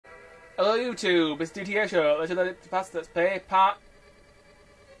Hello YouTube, it's Dbtgamer show. Let's let it pass. Let's play part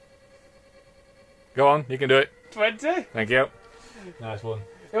Go on, you can do it. 20. Thank you. Nice one.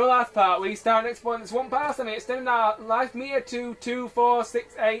 In the last part, we started exploring the swamp pass and we extended our life meter to 2, 4,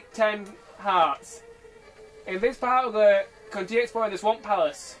 6, 8, 10 hearts. In this part, we're going to continue exploring the swamp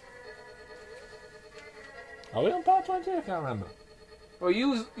palace. Are we on part 20? I can't remember. Well,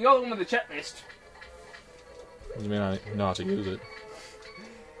 you're the one with the checklist. What do you mean I know how to use it?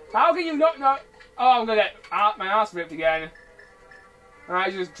 How can you not know? Oh, I'm going to get my arse ripped again.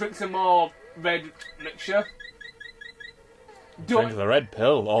 Alright, just drink some more red mixture. Drink the red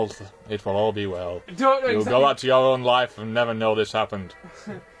pill, it will all be well. Don't know You'll go back to your own life and never know this happened.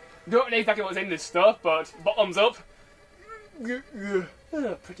 Don't know exactly what's in this stuff, but bottoms up.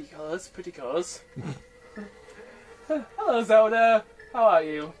 Oh, pretty colours, pretty colours. Hello Zelda, how are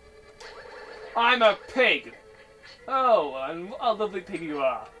you? I'm a pig. Oh, and what a lovely pig you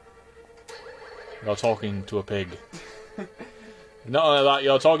are. You're talking to a pig. Not only that,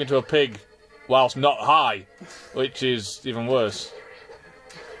 you're talking to a pig whilst not high, which is even worse.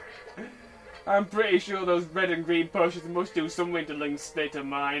 I'm pretty sure those red and green potions must do something to Link's state of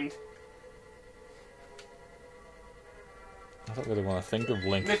mind. I don't really want to think of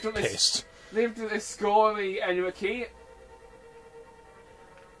Link pissed. Live to this score the enemy key.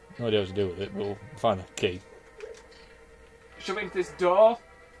 No idea what to do with it, but we'll find a key. Shove it into this door.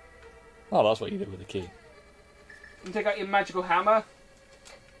 Oh, that's what you did with the key. And take out your magical hammer.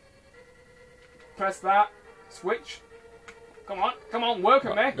 Press that. Switch. Come on, work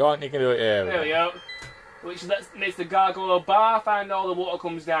at me. Go on, you can do it. Yeah, there we go. Which makes the gargoyle bath and all the water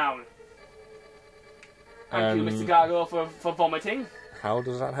comes down. Thank you, Mr. Gargoyle, for vomiting. How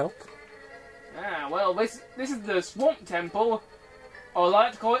does that help? Ah, well, this is the Swamp Temple, or I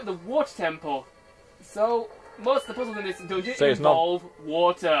like to call it the Water Temple. So, most of the puzzles in this dungeon involve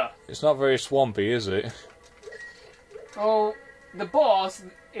water. It's not very swampy, is it? Oh, the boss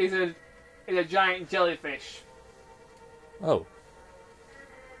is a giant jellyfish. Oh.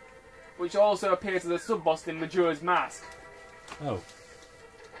 Which also appears as a sub-boss in Majora's Mask. Oh.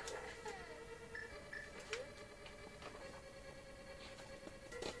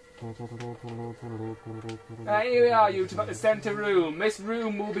 Here we are, you at the centre room. This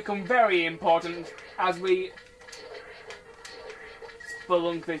room will become very important as we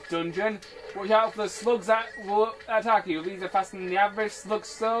spelunk this dungeon. Watch out for the slugs that will attack you. These are faster than the average slugs,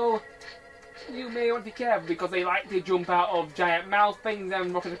 so you may want to be careful because they like to jump out of giant mouth things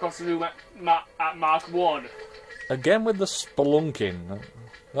and rocket across the room at Mark 1. Again with the spelunking.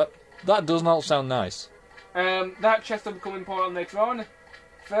 That does not sound nice. That chest will become important later on.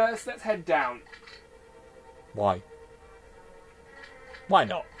 First, let's head down. Why? Why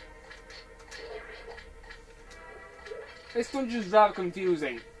not? This dungeon is rather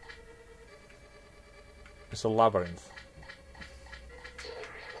confusing. It's a labyrinth.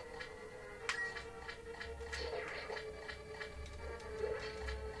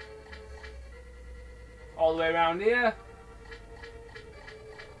 All the way around here.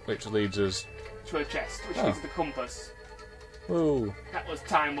 Which leads us to a chest, which is the compass. Ooh. That was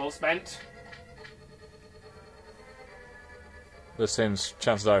time well spent. But since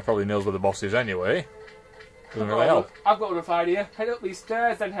chances are he probably knows where the boss is anyway, doesn't really help. I've got a rough idea. Head up these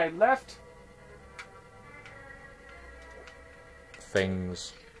stairs, then head left.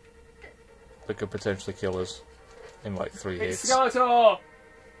 Things that could potentially kill us in like 3 hits. It's Skeletor!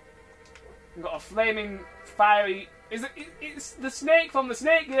 We've got a flaming, fiery... It's the snake from the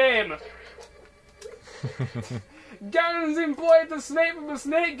Snake game! Ganon's employed the snake from the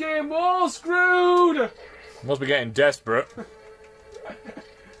Snake game. We're all screwed! Must be getting desperate.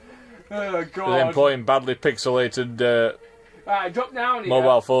 Oh god. They're employing badly pixelated Alright, drop down here.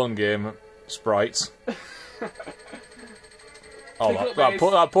 mobile phone game sprites. Oh,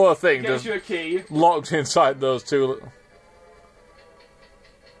 that poor thing just you a key. locked inside those two.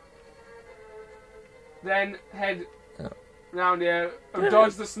 Then head round here and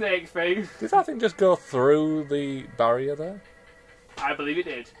dodge the snake thing. Did that thing just go through the barrier there? I believe it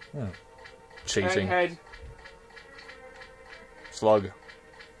did. Oh. Cheating. Then head Slug.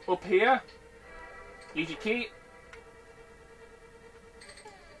 up here. Use your key.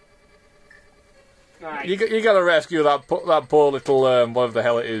 Right. You gotta rescue that poor little whatever the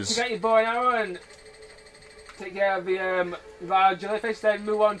hell it is. Get your bow and arrow and take care of the large jellyfish. Then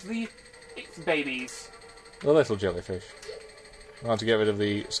move on to its babies. The little jellyfish. I want to get rid of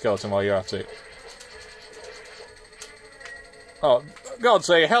the skeleton while you're at it. Oh, God's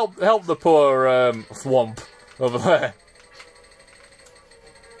sake, help the poor thwomp over there.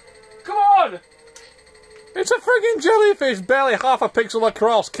 Come on! It's a friggin' jellyfish, barely half a pixel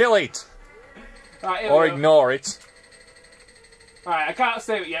across. Kill it. Right, Or ignore it. Right, I can't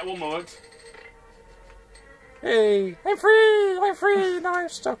save it yet. One moment. Hey, I'm free! I'm free! Now I'm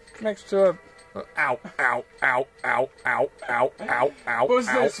stuck next to a... Ow, ow, ow, ow, ow, ow, ow, ow, Push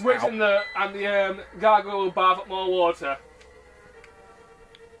ow, the switch ow. and the gargoyle will bath up more water.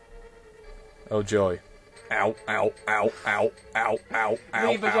 Oh joy. Ow, ow, ow, ow, ow, ow, ow,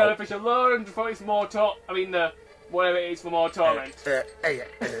 Leave the ow. jellyfish alone for its more whatever it is for more torment. Press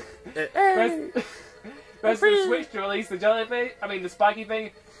the switch to release the jellyfish. The spiky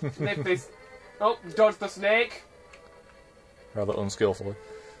thing. Lift this. Oh, dodge the snake. Rather unskillfully.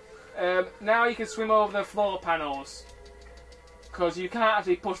 Now you can swim over the floor panels. Because you can't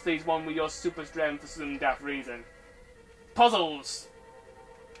actually push these one with your super strength for some daft reason. Puzzles!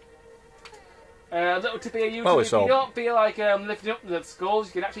 A little tip here, you if you don't feel like lifting up the skulls,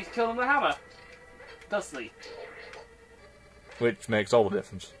 you can actually kill them with a hammer. Thusly. Which makes all the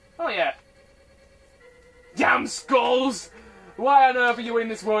difference. Oh yeah. Damn skulls! Why on earth are you in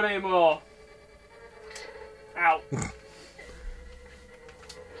this world anymore? Ow.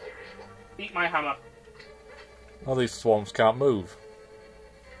 Eat my hammer. Well, these swamps can't move.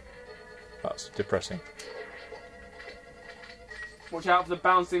 That's depressing. Watch out for the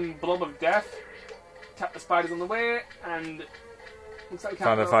bouncing blob of death. Tap the spiders on the way, and looks like we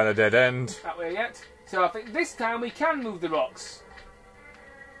can't Find a dead end. that way yet. So I think this time we can move the rocks.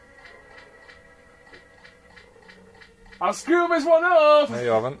 I'll screw this one up! No, you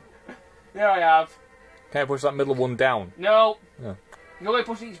haven't. Yeah, I have. Can't push that middle one down. No. No. You only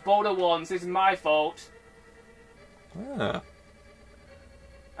push each boulder once. This is my fault. Ah.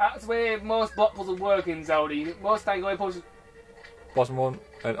 That's the way most block puzzles work in Zelda. Most times you only push... Bottom one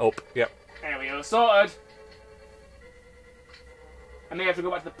and up. Yep. There we go. Sorted. I may have to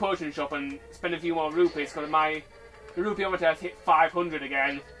go back to the potion shop and spend a few more rupees because the rupee meter has hit 500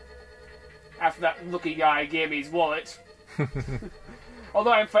 again. After that lucky guy gave me his wallet.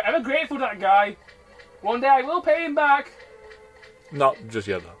 Although I'm forever grateful to that guy. One day I will pay him back. Not just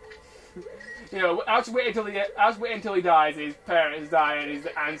yet, though. You know, I'll just wait until he dies, his parents die, and his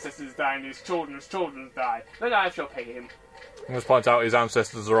ancestors die, and his children's children die. Then I shall pay him. I must point out his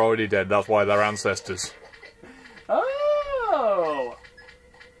ancestors are already dead. That's why they're ancestors. Oh!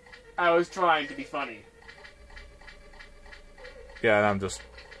 I was trying to be funny. Yeah, and I'm just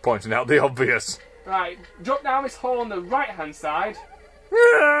pointing out the obvious. Right, drop down this hole on the right-hand side.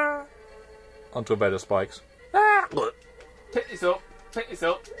 Onto a bed of spikes. Pick this up.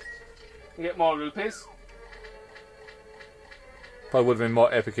 You get more rupees. Probably would have been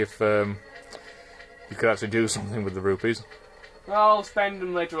more epic if you could actually do something with the rupees. I'll spend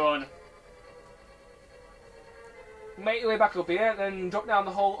them later on. Make your way back up here, then drop down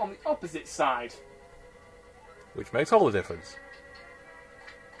the hole on the opposite side. Which makes all the difference.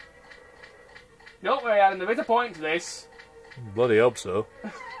 Don't worry, Adam, there is a point to this. Bloody hope so.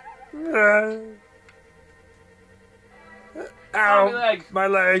 Ow! My leg. My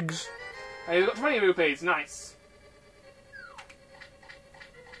legs! Hey, you've got 20 rupees, nice.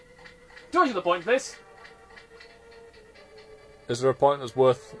 Told you the point to this. Is there a point that's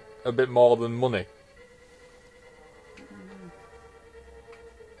worth a bit more than money?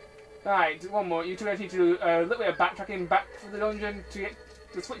 Right, one more. You two need to do a little bit of backtracking back to the dungeon to get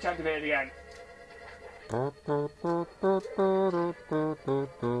the switch activated again.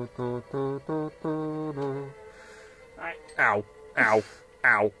 Right. Ow, ow,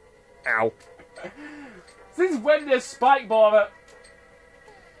 ow, ow. Since when does Spike bother?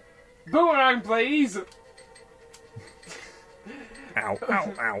 Boomerang, please! Ow,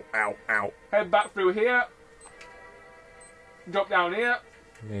 ow, ow, ow, ow. Head back through here. Drop down here.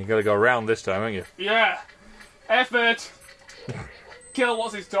 Yeah, you gotta go around this time, haven't you? Yeah! Effort! Kill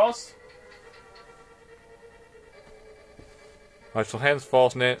what's his toss. I shall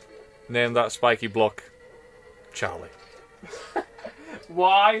henceforth name that spiky block Charlie.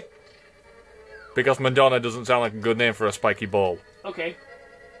 Why? Because Madonna doesn't sound like a good name for a spiky ball. Okay.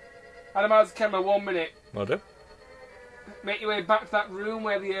 Adam has the camera 1 minute. I do. Make your way back to that room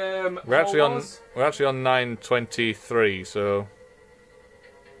where the We're actually hole on. was. We're actually on 9:23, so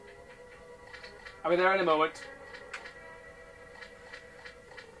I'll be there in a moment.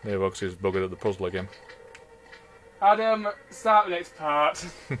 yeah, Bugsy is buggered at the puzzle again. Adam, start the next part.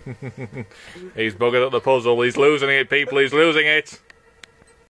 He's buggered at the puzzle. He's losing it, people. He's losing it.